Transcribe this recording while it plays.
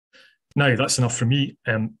Now, that's enough from me.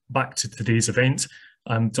 Back to today's event.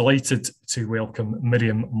 I'm delighted to welcome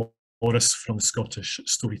Miriam Morris from the Scottish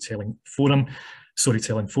Storytelling Forum,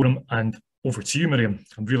 and over to you, Miriam.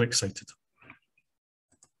 I'm really excited.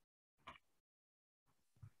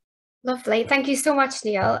 Lovely. Thank you so much,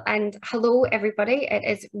 Neil. And hello, everybody. It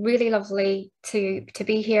is really lovely to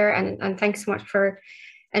be here. And thanks so much for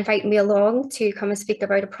inviting me along to come and speak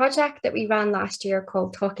about a project that we ran last year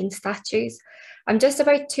called Talking Statues. I'm just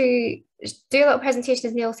about to do a little presentation,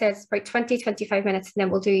 as Neil says, about 20-25 minutes, and then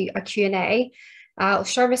we'll do a Q&A. I'll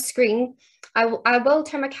share my screen. I will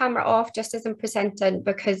turn my camera off just as I'm presenting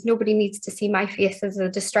because nobody needs to see my face as a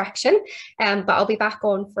distraction, but I'll be back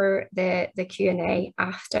on for the Q&A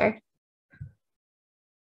after.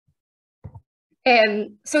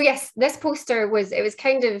 So yes, this poster was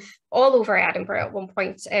kind of all over Edinburgh at one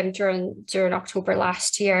point during October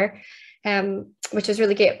last year, which was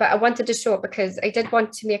really great. But I wanted to show it because I did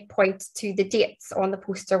want to make point to the dates on the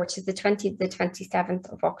poster, which is the 20th to the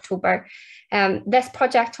 27th of October. This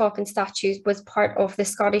project, Talking Statues, was part of the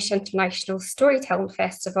Scottish International Storytelling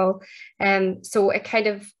Festival. So it kind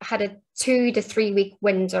of had a 2 to 3 week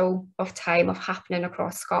window of time of happening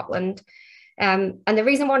across Scotland. And the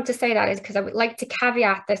reason I wanted to say that is because I would like to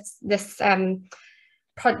caveat the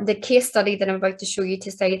case study that I'm about to show you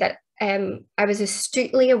to say that I was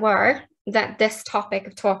astutely aware that this topic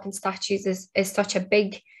of talking statues is such a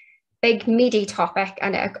big, meaty topic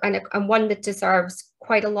and one that deserves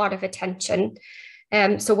quite a lot of attention.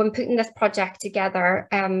 So when putting this project together,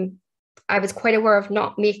 I was quite aware of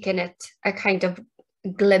not making it a kind of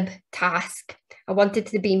glib task. I wanted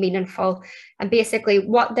to be meaningful. And basically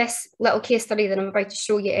what this little case study that I'm about to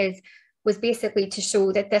show you was basically to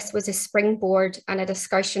show that this was a springboard and a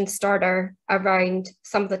discussion starter around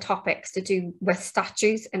some of the topics to do with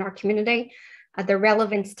statues in our community and their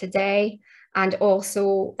relevance today, and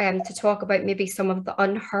also to talk about maybe some of the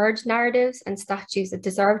unheard narratives and statues that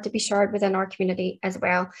deserve to be shared within our community as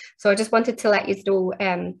well. So I just wanted to let you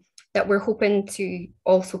know that we're hoping to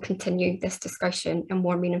also continue this discussion in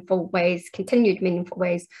more continued meaningful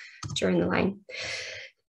ways during the line.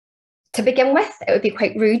 To begin with, it would be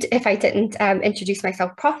quite rude if I didn't introduce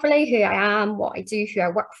myself properly, who I am, what I do, who I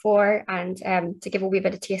work for, and to give a wee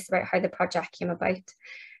bit of taste about how the project came about.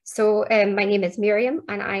 So my name is Miriam,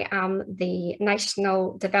 and I am the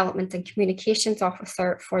National Development and Communications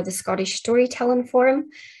Officer for the Scottish Storytelling Forum,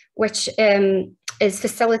 which is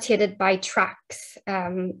facilitated by TRACS,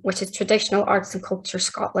 which is Traditional Arts and Culture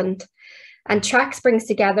Scotland. And TRACS brings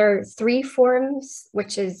together 3 forums,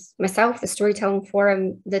 which is myself, the Storytelling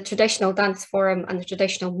Forum, the Traditional Dance Forum, and the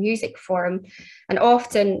Traditional Music Forum. And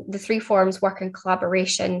often the 3 forums work in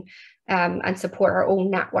collaboration and support our own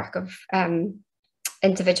network of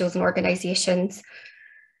individuals and organisations.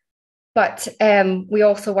 But we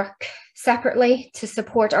also work separately to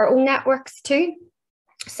support our own networks too.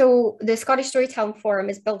 So the Scottish Storytelling Forum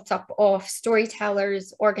is built up of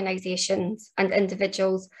storytellers, organisations and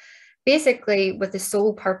individuals, basically with the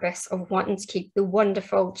sole purpose of wanting to keep the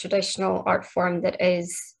wonderful traditional art form that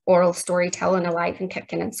is oral storytelling alive and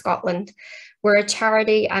kicking in Scotland. We're a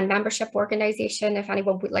charity and membership organisation. If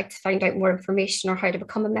anyone would like to find out more information or how to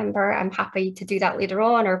become a member, I'm happy to do that later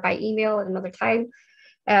on or by email at another time.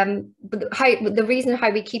 But the reason how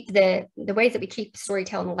we keep the ways that we keep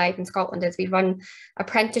storytelling alive in Scotland is we run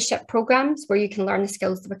apprenticeship programs where you can learn the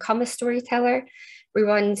skills to become a storyteller. We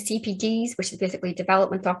run CPDs, which is basically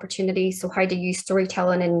development opportunities. So how to use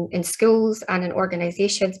storytelling in schools and in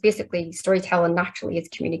organizations. Basically, storytelling naturally is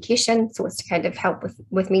communication. So it's to kind of help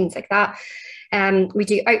with means like that. We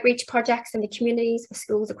do outreach projects in the communities with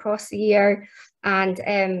schools across the year.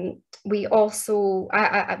 And we also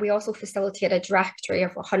facilitate a directory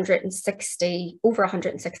of over 160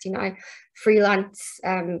 now, freelance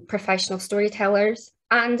professional storytellers.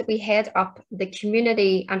 And we head up the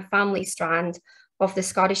community and family strand of the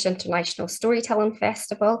Scottish International Storytelling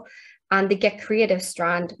Festival and the Get Creative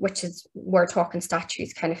strand, which is where Talking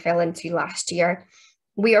Statues kind of fell into last year.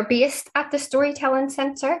 We are based at the Storytelling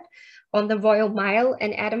Centre on the Royal Mile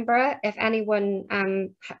in Edinburgh. If anyone,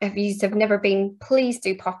 if you have never been, please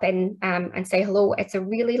do pop in and say hello. It's a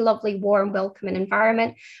really lovely, warm, welcoming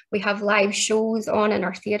environment. We have live shows on in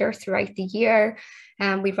our theatre throughout the year.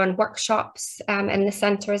 We run workshops in the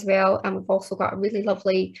centre as well. And we've also got a really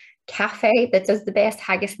lovely cafe that does the best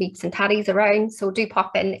haggis, meats and tatties around. So do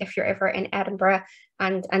pop in if you're ever in Edinburgh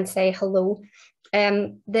and say hello.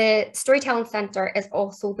 The Storytelling Centre is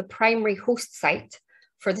also the primary host site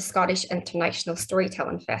for the Scottish International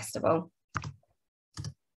Storytelling Festival.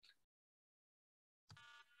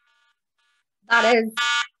 That is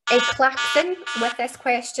a klaxon with this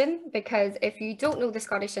question, because if you don't know the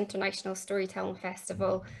Scottish International Storytelling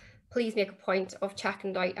Festival, please make a point of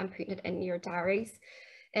checking it out and putting it in your diaries.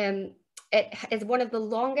 It is one of the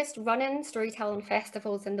longest running storytelling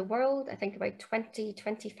festivals in the world. I think about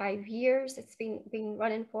 20-25 years it's been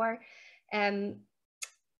running for.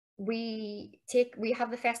 We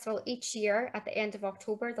have the festival each year at the end of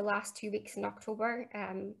October, the last 2 weeks in October,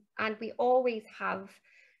 and we always have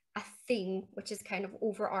a theme which is kind of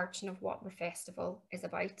overarching of what the festival is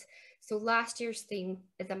about. So last year's theme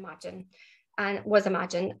is Imagine, and was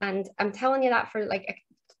Imagine, and I'm telling you that for like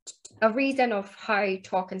a reason of how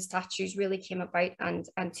talking statues really came about, and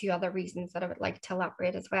two other reasons that I would like to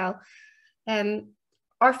elaborate as well.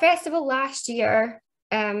 Our festival last year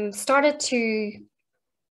started to,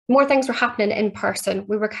 more things were happening in person.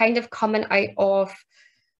 We were kind of coming out of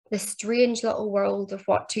the strange little world of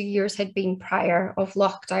what 2 years had been prior, of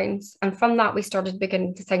lockdowns. And from that, we started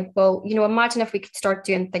beginning to think, well, you know, imagine if we could start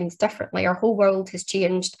doing things differently. Our whole world has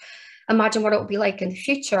changed. Imagine what it will be like in the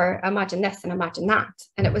future. Imagine this and imagine that.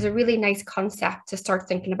 And it was a really nice concept to start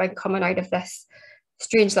thinking about coming out of this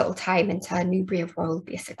strange little time into a new brave world,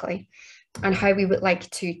 basically, and how we would like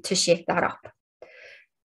to shape that up.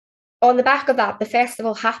 On the back of that, the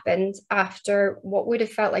festival happened after what would have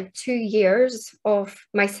felt like 2 years of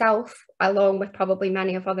myself, along with probably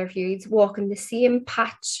many of other youths, walking the same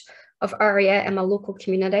patch of area in my local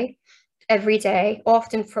community every day,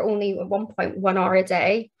 often for only 1.1 hour a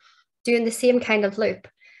day, doing the same kind of loop.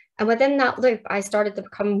 And within that loop, I started to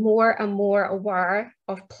become more and more aware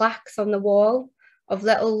of plaques on the wall, of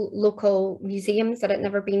little local museums that I'd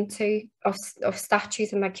never been to, of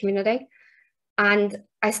statues in my community. And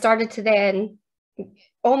I started to then,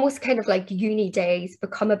 almost kind of like uni days,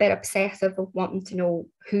 become a bit obsessive of wanting to know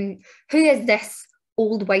who is this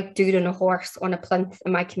old white dude on a horse on a plinth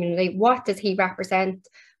in my community? What does he represent?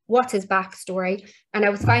 What's his backstory? And I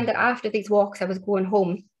was finding that after these walks, I was going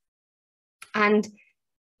home and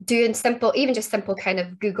doing simple, even just simple kind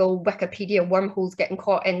of Google, Wikipedia wormholes, getting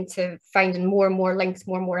caught into finding more and more links,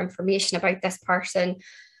 more and more information about this person.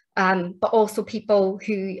 But also people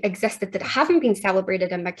who existed that haven't been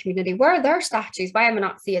celebrated in my community. Where are their statues? Why am I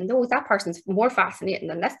not seeing those? That person's more fascinating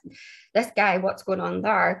than this guy. What's going on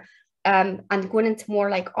there? And going into more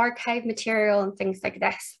like archive material and things like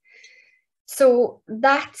this. So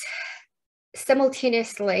that,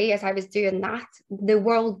 simultaneously, as I was doing that, the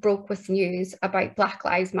world broke with news about Black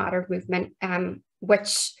Lives Matter movement,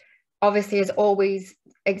 which obviously has always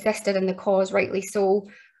existed in the cause, rightly so,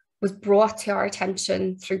 was brought to our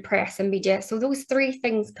attention through press and media. So those three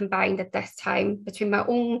things combined at this time, between my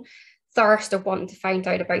own thirst of wanting to find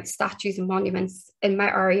out about statues and monuments in my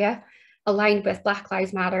area, aligned with Black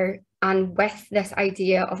Lives Matter, and with this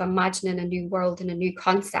idea of imagining a new world and a new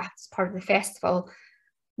concept as part of the festival,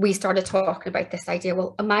 we started talking about this idea.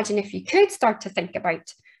 Well, imagine if you could start to think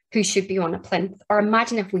about who should be on a plinth, or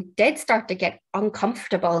imagine if we did start to get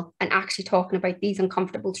uncomfortable and actually talking about these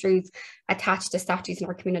uncomfortable truths attached to statues in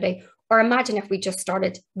our community, or imagine if we just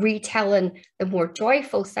started retelling the more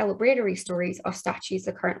joyful celebratory stories of statues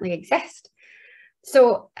that currently exist.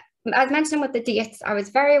 So as mentioned with the dates, I was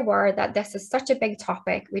very aware that this is such a big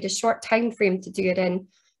topic. We had a short time frame to do it in.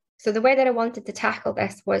 So the way that I wanted to tackle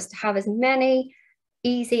this was to have as many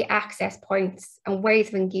easy access points and ways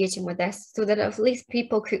of engaging with this, so that at least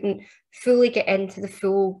people couldn't fully get into the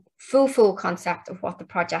full concept of what the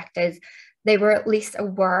project is. They were at least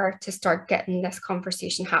aware to start getting this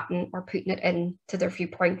conversation happening, or putting it into their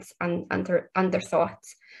viewpoints and their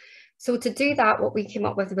thoughts. So to do that, what we came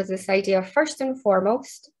up with was this idea, first and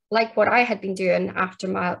foremost, like what I had been doing after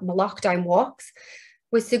my lockdown walks,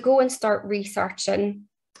 was to go and start researching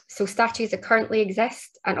so statues that currently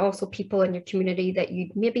exist, and also people in your community that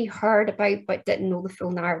you'd maybe heard about but didn't know the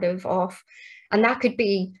full narrative of. And that could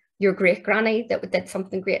be your great granny that did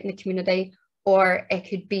something great in the community, or it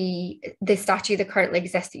could be the statue that currently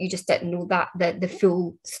exists that you just didn't know that the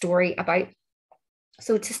full story about.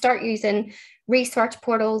 So to start using research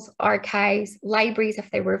portals, archives, libraries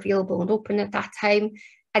if they were available and open at that time,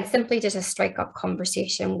 and simply just a strike up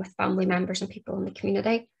conversation with family members and people in the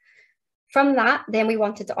community. From that, then we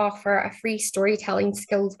wanted to offer a free storytelling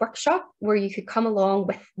skills workshop where you could come along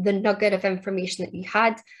with the nugget of information that you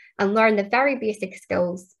had and learn the very basic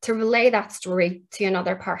skills to relay that story to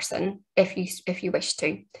another person if you wish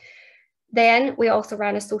to. Then we also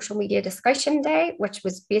ran a social media discussion day, which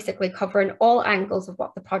was basically covering all angles of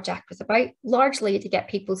what the project was about, largely to get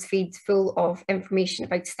people's feeds full of information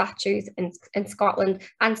about statues in Scotland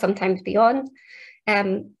and sometimes beyond.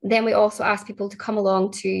 Then we also asked people to come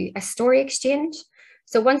along to a story exchange.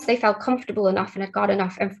 So once they felt comfortable enough and had got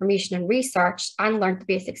enough information and research and learned the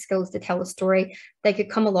basic skills to tell a story, they could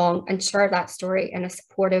come along and share that story in a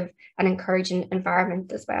supportive and encouraging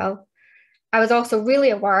environment as well. I was also really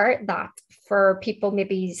aware that for people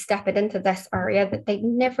maybe stepping into this area that they'd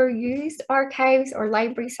never used archives or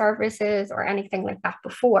library services or anything like that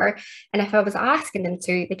before. And if I was asking them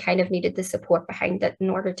to, they kind of needed the support behind it in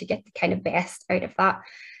order to get the kind of best out of that.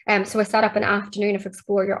 So I set up an afternoon of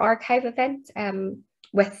Explore Your Archive event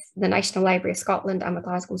with the National Library of Scotland and the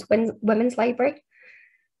Glasgow's Women's Library.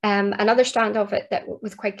 Another strand of it that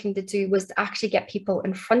was quite keen to do was to actually get people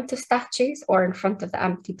in front of statues or in front of the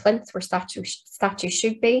empty plinths where statues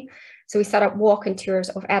should be. So we set up walking tours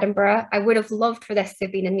of Edinburgh. I would have loved for this to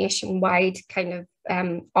have been a nationwide kind of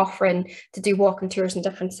offering to do walking tours in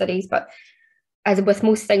different cities, but as with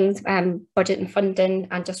most things, budget and funding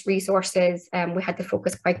and just resources, we had to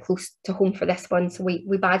focus quite close to home for this one. So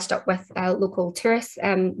we badged up with a local tourist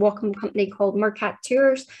walking company called Mercat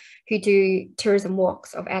Tours, who do tours and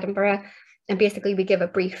walks of Edinburgh. And basically we give a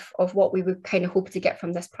brief of what we would kind of hope to get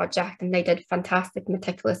from this project. And they did fantastic,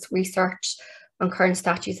 meticulous research on current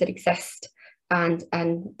statues that exist and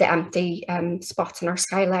the empty spots in our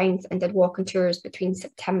skylines, and did walking tours between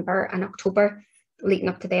September and October, leading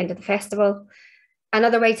up to the end of the festival.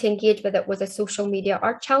 Another way to engage with it was a social media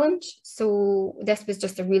art challenge. So this was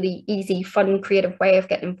just a really easy, fun, creative way of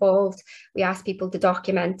getting involved. We asked people to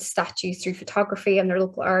document statues through photography in their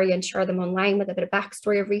local area and share them online with a bit of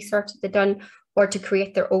backstory of research that they've done, or to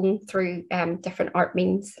create their own through different art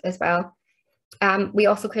means as well. We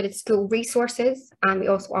also created school resources, and we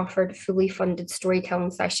also offered fully funded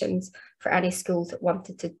storytelling sessions for any schools that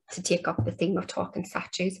wanted to take up the theme of talking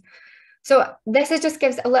statues. So this just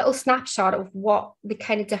gives a little snapshot of what the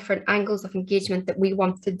kind of different angles of engagement that we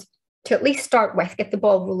wanted to at least start with, get the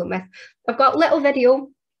ball rolling with. I've got a little video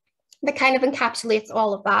that kind of encapsulates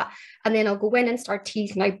all of that, and then I'll go in and start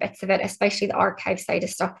teasing out bits of it, especially the archive side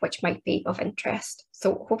of stuff, which might be of interest.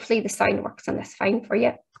 So hopefully the sound works on this fine for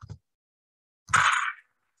you.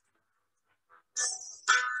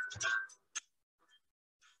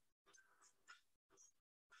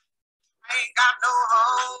 Ain't got no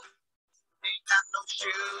home, ain't got no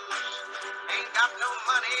shoes, ain't got no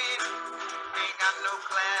money, ain't got no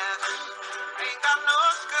class, ain't got no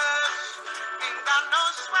skirts, ain't got no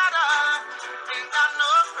sweater, ain't got no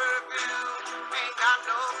perfume, ain't got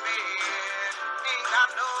no bed, ain't got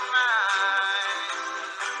no mind,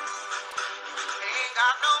 ain't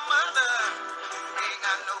got no mother, ain't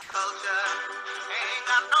got no culture, ain't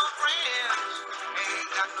got no friends, ain't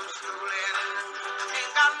got no schooling,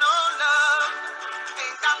 ain't got no love,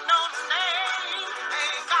 ain't got no name,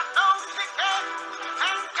 ain't got no ticket,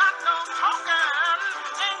 ain't got no token,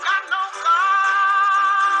 ain't got no God.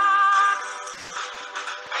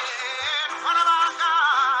 And what have I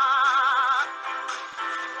got?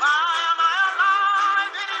 Why am I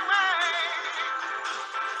alive anyway?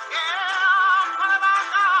 Yeah, what have I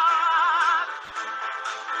got?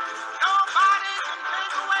 Nobody can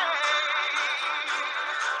take away.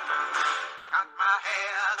 Got my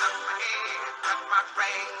hair, got my head, got my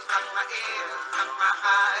brains, got my ears, got my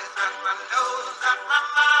eyes, got my nose, got my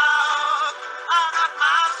mouth. I got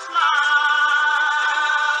my smile.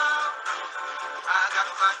 I got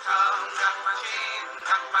my tongue, got my chin,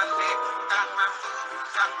 got my neck, got my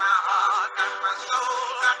boobs, got my heart, got my soul,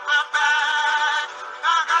 got my back.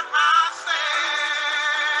 I got my sense.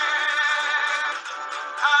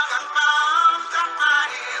 I got my arms, got my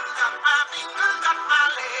hands, got my fingers, got my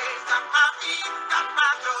legs, got my feet, got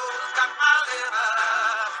my toes, got my liver,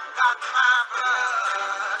 got my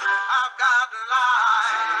blood. I've got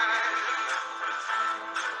life.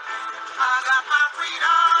 I got my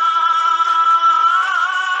freedom.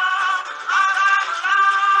 I got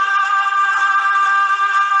life.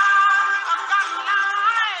 I've got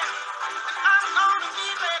life. And I'm gonna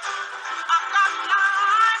keep it. I've got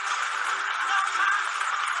life.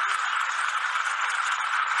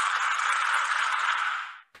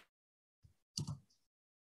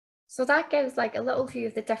 So that gives like a little view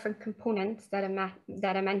of the different components that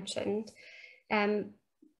I mentioned.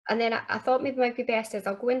 And then I thought maybe might be best is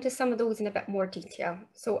I'll go into some of those in a bit more detail.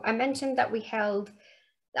 So I mentioned that we held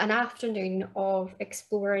an afternoon of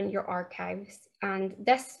exploring your archives. And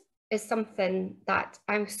this is something that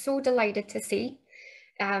I'm so delighted to see.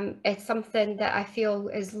 It's something that I feel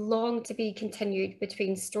is long to be continued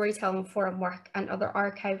between Storytelling Forum work and other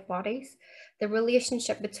archive bodies. The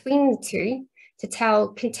relationship between the two to tell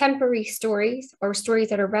contemporary stories or stories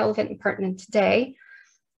that are relevant and pertinent today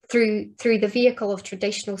through the vehicle of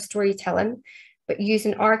traditional storytelling, but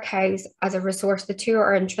using archives as a resource. The two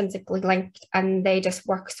are intrinsically linked and they just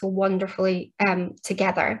work so wonderfully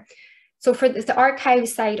together. So for the archive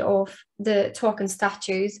side of the talking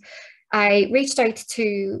statues, I reached out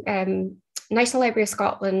to National Library of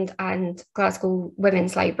Scotland and Glasgow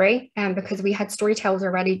Women's Library because we had storytellers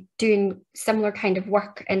already doing similar kind of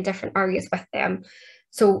work in different areas with them.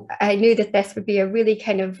 So I knew that this would be a really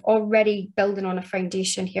kind of already building on a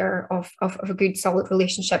foundation here of a good solid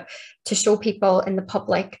relationship to show people in the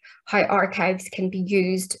public how archives can be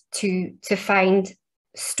used to find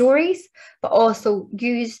stories, but also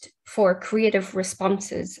used for creative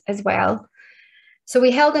responses as well. So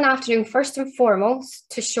we held an afternoon first and foremost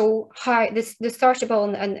to show how the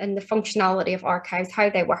searchable and the functionality of archives, how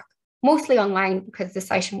they work, mostly online because the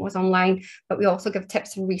session was online, but we also give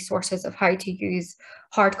tips and resources of how to use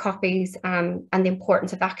hard copies and the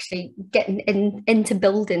importance of actually getting into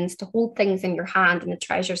buildings to hold things in your hand and the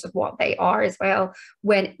treasures of what they are as well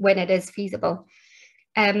when it is feasible.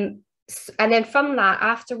 And then from that,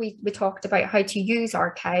 after we talked about how to use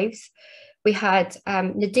archives, we had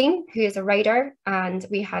Nadine, who is a writer, and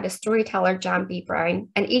we had a storyteller, Jan B. Brown,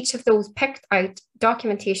 and each of those picked out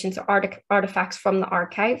documentations or artifacts from the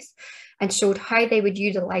archives and showed how they would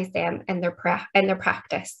utilize them in their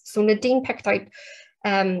practice. So Nadine picked out,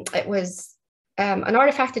 it was an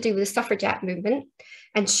artifact to do with the suffragette movement,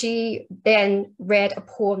 and she then read a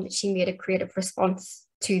poem that she made a creative response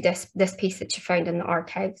to this piece that she found in the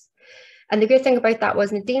archives. And the good thing about that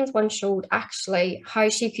was Nadine's one showed actually how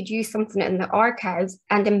she could use something in the archives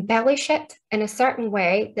and embellish it in a certain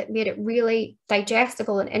way that made it really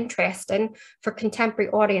digestible and interesting for contemporary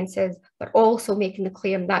audiences, but also making the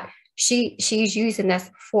claim that she's using this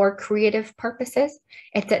for creative purposes.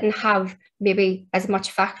 It didn't have maybe as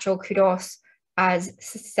much factual kudos as,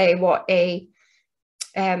 say, what a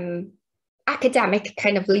academic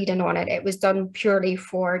kind of leading on it. It was done purely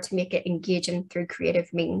to make it engaging through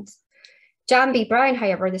creative means. Jan B. Brown,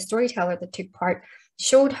 however, the storyteller that took part,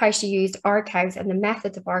 showed how she used archives and the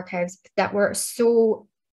methods of archives that were so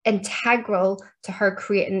integral to her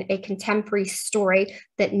creating a contemporary story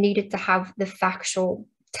that needed to have the factual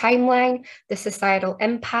timeline, the societal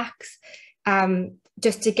impacts,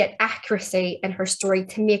 just to get accuracy in her story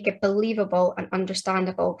to make it believable and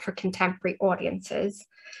understandable for contemporary audiences.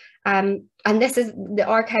 And this is the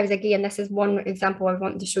archives again, this is one example I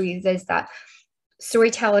wanted to show you, is that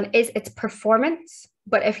storytelling is its performance,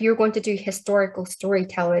 but if you're going to do historical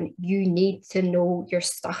storytelling, you need to know your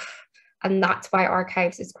stuff. And that's why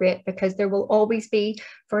archives is great, because there will always be,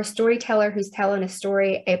 for a storyteller who's telling a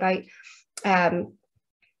story about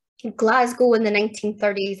Glasgow in the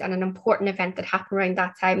 1930s and an important event that happened around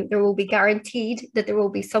that time, there will be guaranteed that there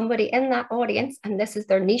will be somebody in that audience, and this is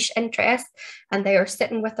their niche interest, and they are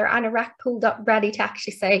sitting with their anorak pulled up ready to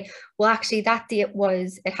actually say, well, actually that date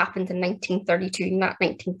it happened in 1932, not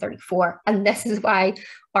 1934. And this is why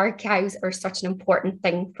archives are such an important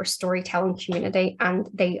thing for storytelling community, and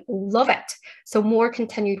they love it. So more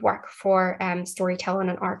continued work for storytelling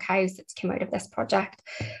and archives that's come out of this project.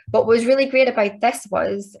 What was really great about this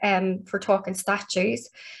was, for talking statues,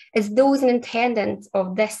 is those in attendance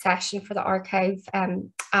of this session for the archive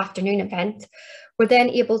afternoon event were then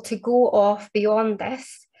able to go off beyond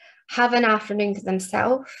this, have an afternoon to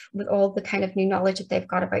themselves with all the kind of new knowledge that they've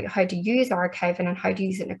got about how to use archiving and how to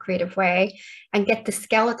use it in a creative way, and get the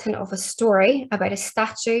skeleton of a story about a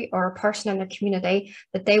statue or a person in a community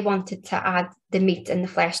that they wanted to add the meat and the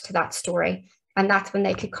flesh to that story. And that's when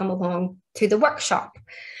they could come along to the workshop.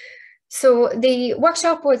 So the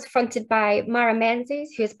workshop was fronted by Mara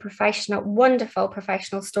Menzies, who is a professional, wonderful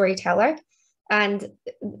professional storyteller. And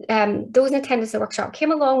those in attendance of the workshop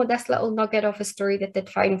came along with this little nugget of a story that they'd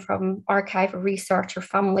found from archive or research or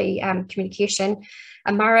family communication.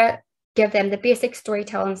 And Mara gave them the basic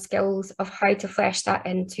storytelling skills of how to flesh that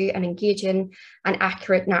into an engaging and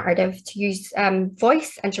accurate narrative, to use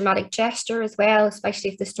voice and dramatic gesture as well,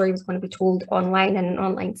 especially if the story was going to be told online in an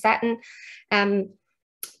online setting.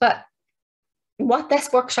 But what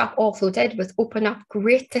this workshop also did was open up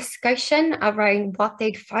great discussion around what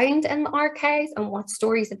they'd found in the archives and what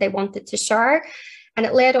stories that they wanted to share. And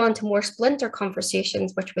it led on to more splinter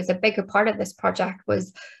conversations, which was a bigger part of this project,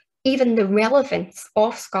 was even the relevance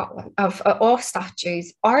of Scotland, of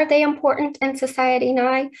statues. Are they important in society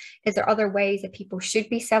now? Is there other ways that people should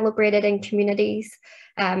be celebrated in communities?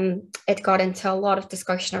 It got into a lot of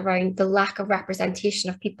discussion around the lack of representation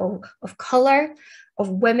of people of colour, of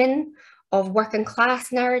women, of working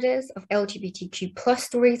class narratives, of LGBTQ plus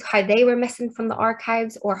stories, how they were missing from the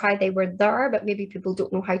archives or how they were there, but maybe people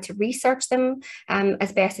don't know how to research them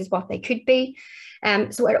as best as what they could be.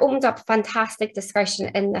 So it opened up fantastic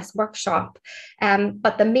discussion in this workshop.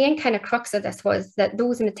 But the main kind of crux of this was that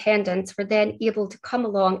those in attendance were then able to come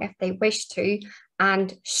along if they wished to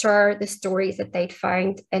and share the stories that they'd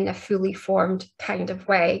found in a fully formed kind of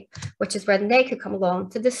way, which is when they could come along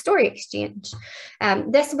to the story exchange.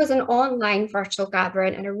 This was an online virtual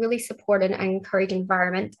gathering in a really supportive and encouraging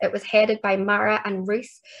environment. It was headed by Mara and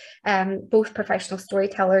Ruth, both professional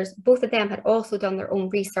storytellers. Both of them had also done their own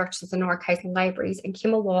researches in archives and libraries and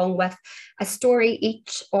came along with a story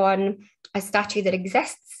each on a statue that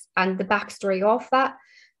exists and the backstory of that,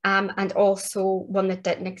 and also one that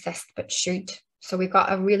didn't exist but should. So we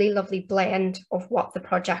got a really lovely blend of what the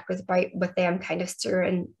project was about, with them kind of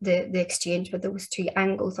steering the exchange with those two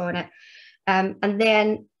angles on it. And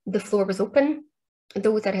then the floor was open.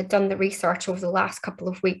 Those that had done the research over the last couple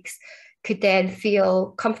of weeks could then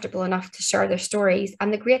feel comfortable enough to share their stories.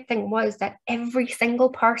 And the great thing was that every single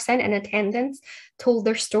person in attendance told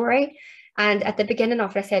their story. And at the beginning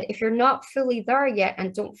of it, I said, if you're not fully there yet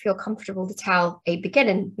and don't feel comfortable to tell a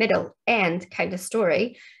beginning, middle, end kind of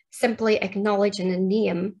story, simply acknowledging a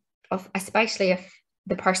name of, especially if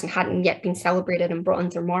the person hadn't yet been celebrated in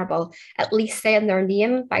bronze or marble, at least saying their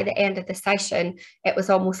name by the end of the session, it was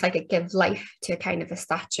almost like it gave life to a kind of a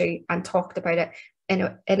statue and talked about it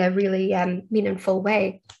in a really meaningful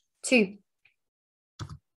way too.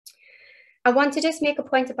 I want to just make a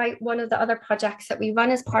point about one of the other projects that we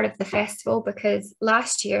run as part of the festival, because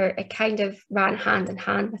last year it kind of ran hand in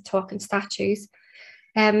hand with talking statues.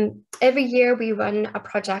 Every year we run a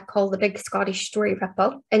project called the Big Scottish Story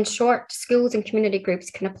Ripple. In short, schools and community groups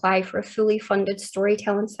can apply for a fully funded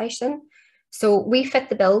storytelling session. So we fit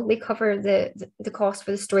the bill, we cover the cost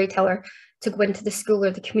for the storyteller to go into the school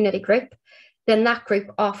or the community group. Then that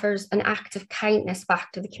group offers an act of kindness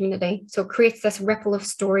back to the community. So it creates this ripple of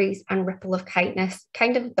stories and ripple of kindness,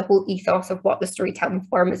 kind of the whole ethos of what the storytelling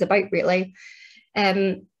forum is about, really.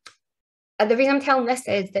 And the reason I'm telling this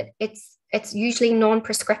is that it's usually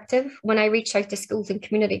non-prescriptive. When I reach out to schools and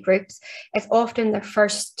community groups, it's often their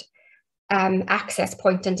first access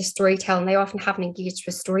point into storytelling. They often haven't engaged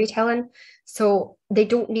with storytelling. So they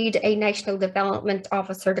don't need a national development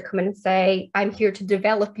officer to come in and say, I'm here to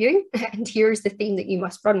develop you, and here's the theme that you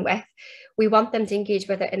must run with. We want them to engage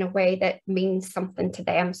with it in a way that means something to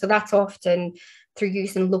them. So that's often through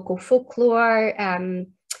using local folklore.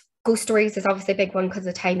 Ghost stories is obviously a big one because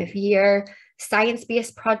of the time of year.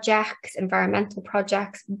 Science-based projects, environmental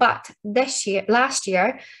projects. But last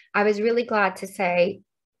year, I was really glad to say,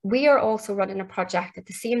 we are also running a project at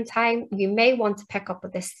the same time. You may want to pick up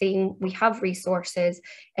with this theme. We have resources.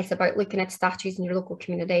 It's about looking at statues in your local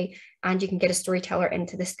community, and you can get a storyteller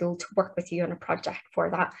into the school to work with you on a project for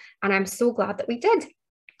that. And I'm so glad that we did,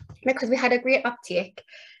 because we had a great uptake.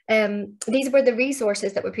 These were the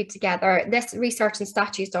resources that we put together. This research and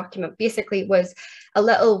statues document basically was a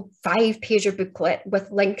little 5-pager booklet with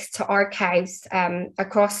links to archives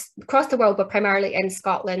across the world, but primarily in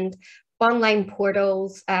Scotland, online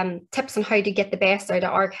portals, tips on how to get the best out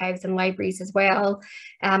of archives and libraries as well,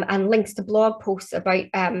 and links to blog posts about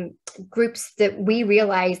groups that we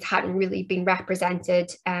realised hadn't really been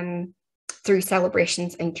represented through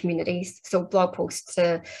celebrations in communities. So blog posts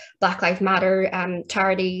to Black Lives Matter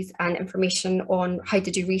charities, and information on how to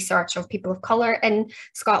do research of people of colour in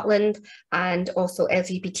Scotland, and also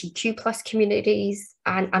LGBTQ plus communities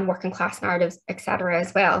and working class narratives, etc.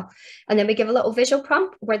 as well. And then we give a little visual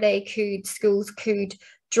prompt where schools could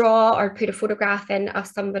draw or put a photograph in of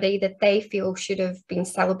somebody that they feel should have been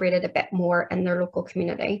celebrated a bit more in their local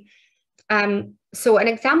community. So an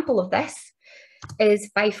example of this is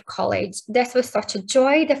Fife College. This was such a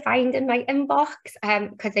joy to find in my inbox,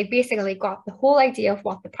 because they basically got the whole idea of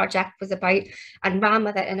what the project was about and ran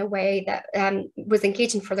with it in a way that was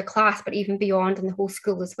engaging for the class, but even beyond in the whole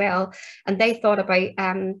school as well. And they thought about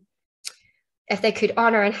if they could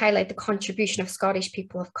honour and highlight the contribution of Scottish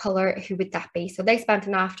people of colour, who would that be? So they spent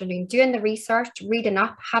an afternoon doing the research, reading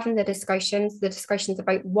up, having the discussions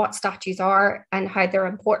about what statues are and how they're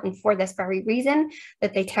important for this very reason,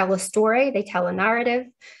 that they tell a story, they tell a narrative,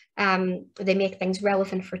 they make things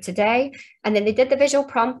relevant for today. And then they did the visual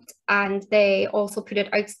prompt, and they also put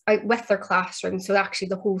it out with their classroom, so actually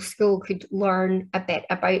the whole school could learn a bit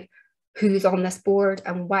about who's on this board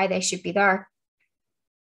and why they should be there.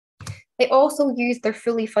 They also used their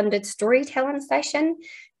fully funded storytelling session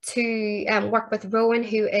to work with Rowan,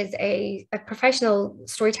 who is a professional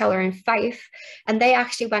storyteller in Fife, and they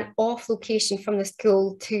actually went off location from the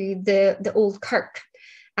school to the old kirk.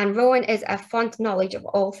 And Rowan is a font knowledge of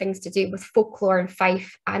all things to do with folklore and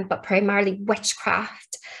Fife, but primarily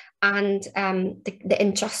witchcraft and the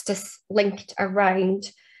injustice linked around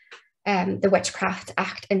the Witchcraft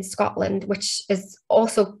Act in Scotland, which is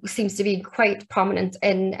also seems to be quite prominent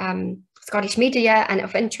in Scottish media and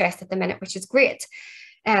of interest at the minute, which is great.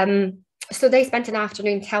 So they spent an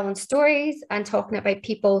afternoon telling stories and talking about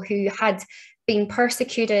people who had been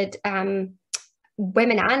persecuted,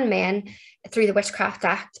 women and men, through the Witchcraft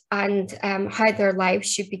Act, and how their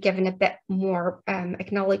lives should be given a bit more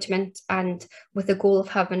acknowledgement, and with the goal of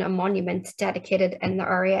having a monument dedicated in the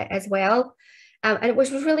area as well. And what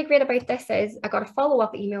was really great about this is I got a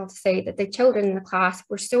follow-up email to say that the children in the class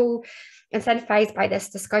were so incentivized by this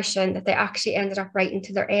discussion that they actually ended up writing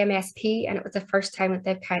to their AMSP, and it was the first time that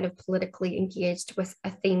they've kind of politically engaged with a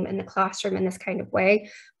theme in the classroom in this kind of way,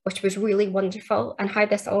 which was really wonderful. And how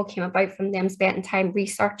this all came about from them spending time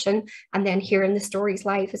researching and then hearing the stories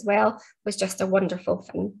live as well was just a wonderful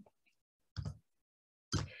thing.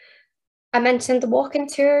 I mentioned the walking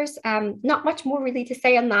tours, not much more really to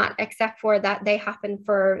say on that, except for that they happened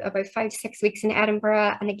for about 5 to 6 weeks in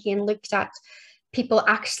Edinburgh, and again looked at people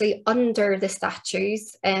actually under the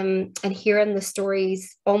statues, and hearing the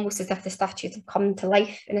stories almost as if the statues have come to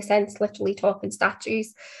life, in a sense, literally talking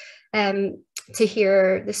statues, to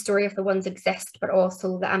hear the story of the ones exist, but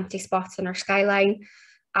also the empty spots in our skyline.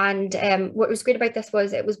 And what was great about this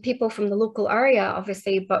was it was people from the local area,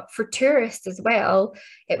 obviously, but for tourists as well,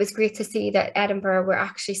 it was great to see that Edinburgh were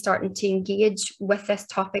actually starting to engage with this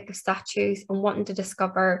topic of statues and wanting to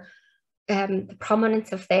discover the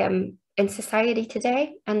prominence of them in society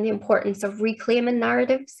today, and the importance of reclaiming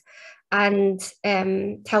narratives and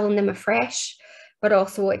telling them afresh, but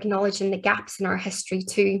also acknowledging the gaps in our history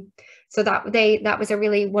too. So that was a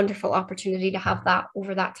really wonderful opportunity to have that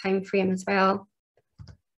over that time frame as well.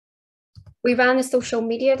 We ran a social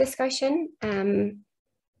media discussion.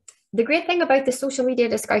 The great thing about the social media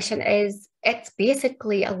discussion is it's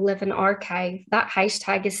basically a living archive. That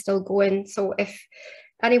hashtag is still going. So if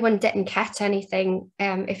anyone didn't catch anything,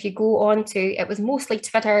 if you go on to, it was mostly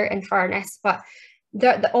Twitter in fairness, but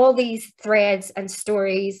all these threads and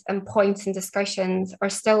stories and points and discussions are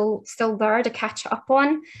still there to catch up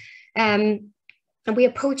on. And we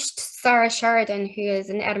approached Sarah Sheridan, who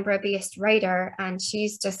is an Edinburgh-based writer, and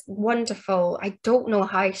she's just wonderful. I don't know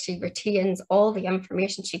how she retains all the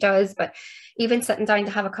information she does, but even sitting down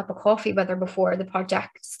to have a cup of coffee with her before the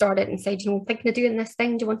project started and said, I'm thinking of doing this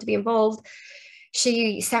thing, do you want to be involved?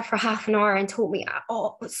 She sat for half an hour and told me,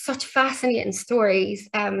 such fascinating stories.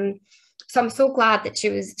 So I'm so glad that she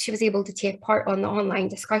was able to take part on the online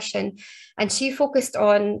discussion. And she focused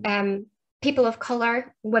on people of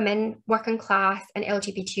colour, women, working class, and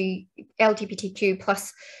LGBTQ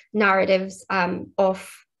plus narratives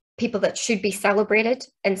of people that should be celebrated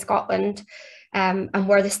in Scotland, and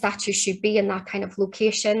where the statues should be in that kind of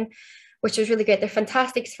location, which was really good. They're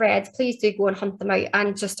fantastic threads. Please do go and hunt them out,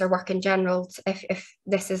 and just their work in general if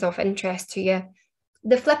this is of interest to you.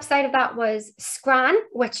 The flip side of that was Scran,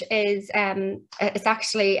 which is it's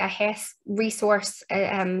actually a Hess resource.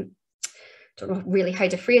 Don't know really how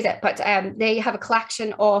to phrase it, but they have a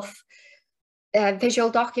collection of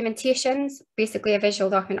visual documentations, basically a visual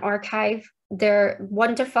document archive. They're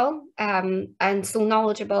wonderful and so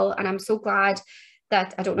knowledgeable, and I'm so glad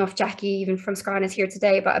that, I don't know if Jackie even from Scran is here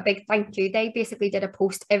today, but a big thank you. They basically did a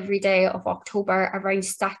post every day of October around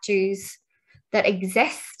statues that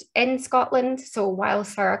exist in Scotland. So while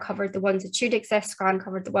Sarah covered the ones that should exist, Scran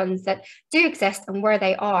covered the ones that do exist and where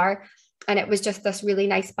they are. And it was just this really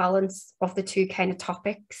nice balance of the two kind of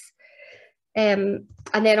topics. And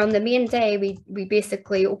then on the main day, we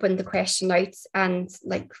basically opened the question out, and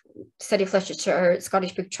like City of Literature,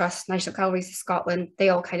 Scottish Book Trust, National Galleries of Scotland, they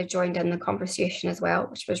all kind of joined in the conversation as well,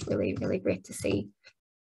 which was really, really great to see.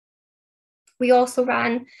 We also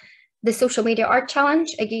ran the social media art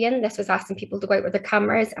challenge. Again, this was asking people to go out with their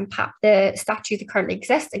cameras and pap the statues that currently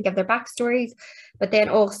exist and give their backstories. But then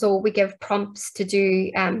also we give prompts to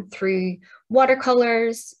do through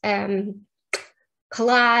watercolors,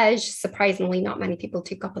 collage. Surprisingly, not many people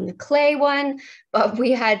took up on the clay one, but we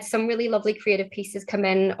had some really lovely creative pieces come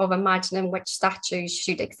in of imagining which statues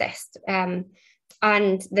should exist. And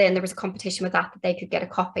then there was a competition with that they could get a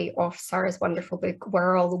copy of Sarah's wonderful book,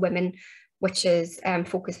 Where Are All the Women?, which is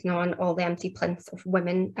focusing on all the empty plinths of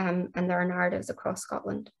women and their narratives across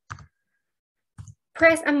Scotland.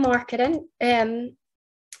 Press and marketing.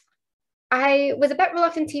 I was a bit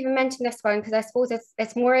reluctant to even mention this one because I suppose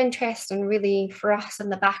it's more interesting really for us on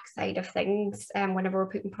the backside of things whenever we're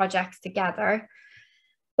putting projects together.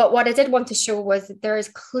 But what I did want to show was that there is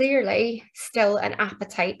clearly still an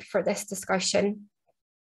appetite for this discussion.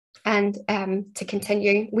 and to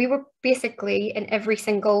continue. We were basically in every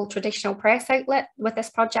single traditional press outlet with this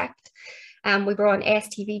project. We were on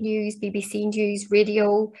STV News, BBC News,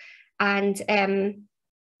 radio, and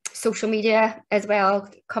social media as well,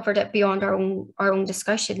 covered it beyond our own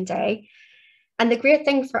discussion day. And the great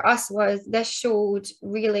thing for us was this showed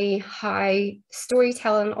really how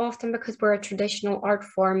storytelling, often because we're a traditional art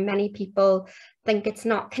form, many people think it's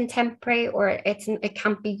not contemporary, or it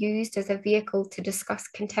can't be used as a vehicle to discuss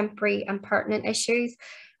contemporary and pertinent issues.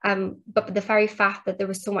 But the very fact that there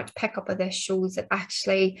was so much pickup of this shows that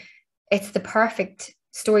actually it's the perfect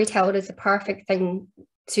storytelling, is the perfect thing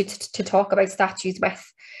to talk about statues with,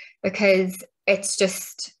 because it's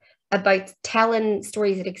just about telling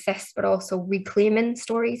stories that exist, but also reclaiming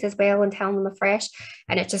stories as well and telling them afresh.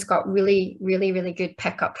 And it just got really, really, really good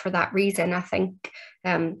pickup for that reason. I think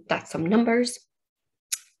that's some numbers.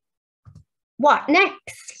 What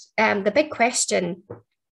next? The big question.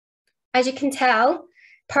 As you can tell,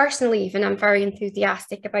 personally, even I'm very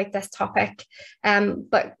enthusiastic about this topic.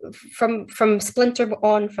 But from splinter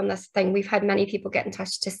on from this thing, we've had many people get in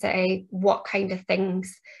touch to say, what kind of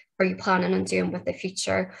things are you planning on doing with the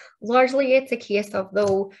future? Largely, it's a case of,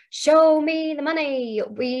 though, show me the money.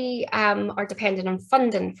 We are dependent on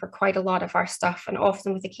funding for quite a lot of our stuff. And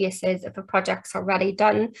often with the case is, if a project's already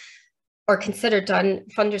done or considered done,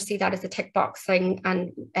 funders see that as a tick box thing,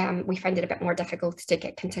 and we find it a bit more difficult to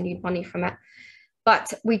get continued money from it.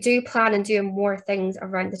 But we do plan on doing more things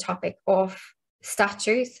around the topic of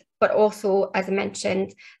statues, but also, as I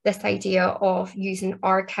mentioned, this idea of using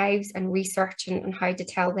archives and researching on how to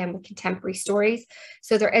tell them with contemporary stories.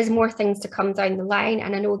 So there is more things to come down the line.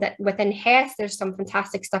 And I know that within Hess, there's some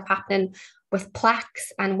fantastic stuff happening with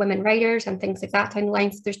plaques and women writers and things like that down the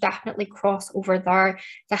line. So there's definitely crossover there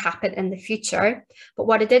to happen in the future. But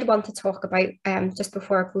what I did want to talk about just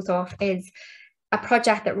before I close off is a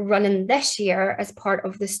project that we're running this year as part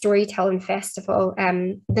of the Storytelling Festival.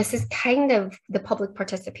 This is kind of the public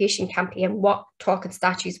participation campaign, what Talking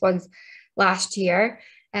Statues was last year.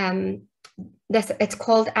 It's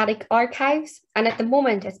called Attic Archives. And at the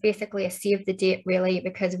moment, it's basically a save the date, really,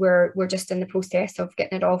 because we're just in the process of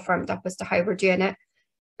getting it all firmed up as to how we're doing it.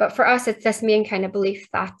 But for us, it's this main kind of belief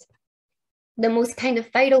that the most kind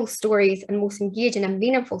of vital stories and most engaging and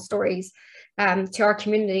meaningful stories to our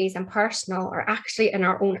communities and personal are actually in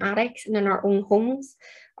our own attics and in our own homes.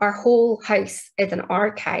 Our whole house is an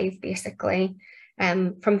archive, basically,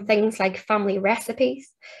 from things like family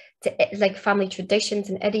recipes to like family traditions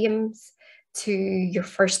and idioms, to your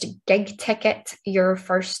first gig ticket, your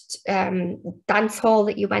first dance hall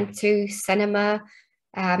that you went to, cinema,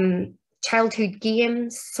 childhood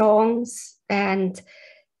games, songs, and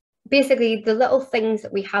basically the little things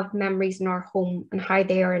that we have memories in our home and how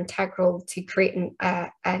they are integral to creating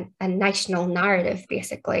a national narrative,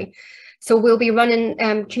 basically. So we'll be running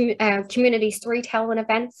community storytelling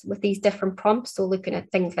events with these different prompts. So looking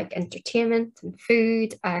at things like entertainment and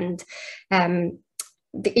food, and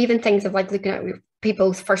even things of like looking at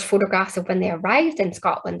people's first photographs of when they arrived in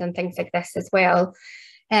Scotland and things like this as well.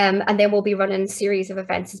 And then we'll be running a series of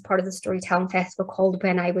events as part of the Storytelling Festival called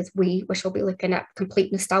When I Was Wee, which will be looking at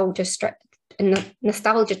complete nostalgia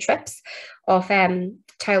trips of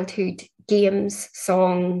childhood games,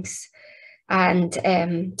 songs, and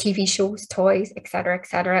TV shows, toys, etc.,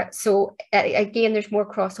 etc. So again, there's more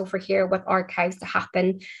crossover here with archives to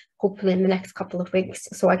happen, hopefully in the next couple of weeks.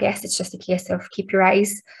 So I guess it's just a case of keep your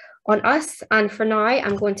eyes on us. And for now,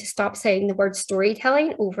 I'm going to stop saying the word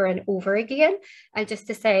storytelling over and over again. And just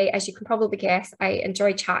to say, as you can probably guess, I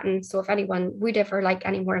enjoy chatting. So if anyone would ever like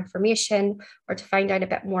any more information or to find out a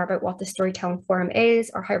bit more about what the Storytelling Forum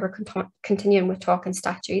is or how we're continuing with Talking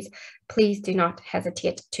Statues, please do not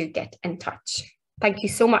hesitate to get in touch. Thank you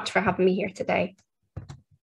so much for having me here today.